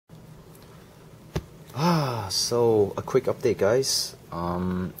So a quick update, guys.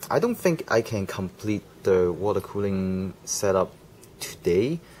 I don't think I can complete the water cooling setup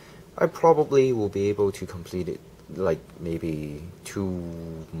today. I probably will be able to complete it like maybe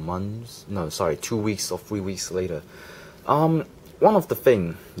 2 weeks or 3 weeks later. One of the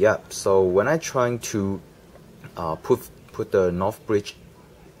thing, so when I trying to put the North Bridge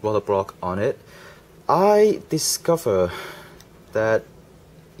water block on it, I discover that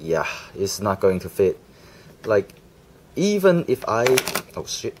it's not going to fit. Like, even if I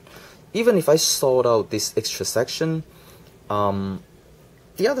sort out this extra section,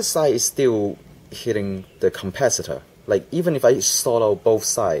 the other side is still hitting the capacitor. Like, even if I sort out both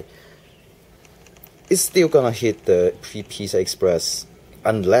sides, it's still gonna hit the PCI Express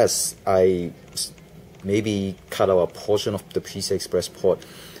unless I maybe cut out a portion of the PCI Express port.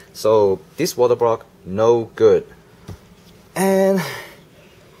 So this water block, no good. And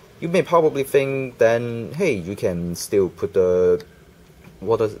you may probably think then, hey, you can still put the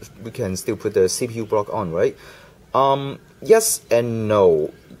CPU block on, right? Yes and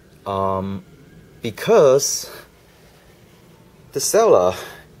no. Because the seller,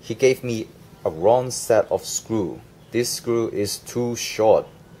 he gave me a wrong set of screw. This screw is too short.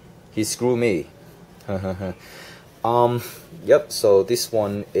 He screwed me. So this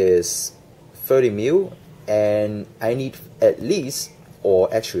one is 30 mil, and I need at least,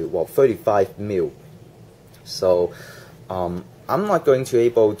 or actually, 35 mil. So I'm not going to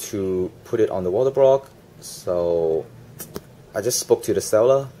able to put it on the water block. So I just spoke to the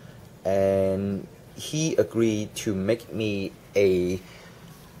seller, and he agreed to make me a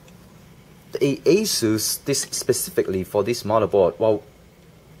Asus, this specifically for this motherboard. Well,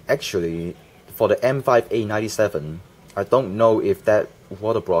 actually, for the M5A97, I don't know if that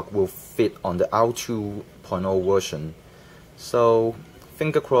water block will fit on the R2.0 version. So,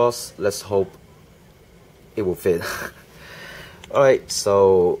 finger crossed, let's hope it will fit. Alright,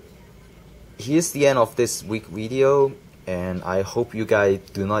 so here's the end of this week video, and I hope you guys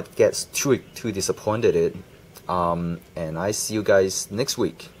do not get too disappointed and I see you guys next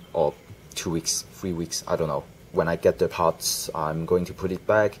week, or 2 weeks, 3 weeks, I don't know. When I get the parts, I'm going to put it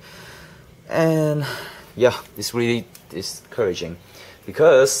back. And it's really discouraging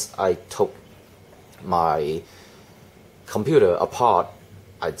because I took my computer apart.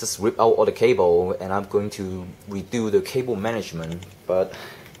 I just ripped out all the cable, and I'm going to redo the cable management, but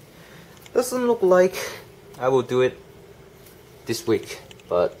doesn't look like I will do it this week.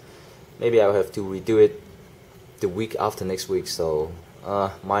 But maybe I'll have to redo it the week after next week, so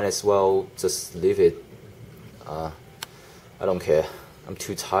might as well just leave it. I don't care. I'm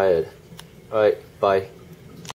too tired. Alright, bye.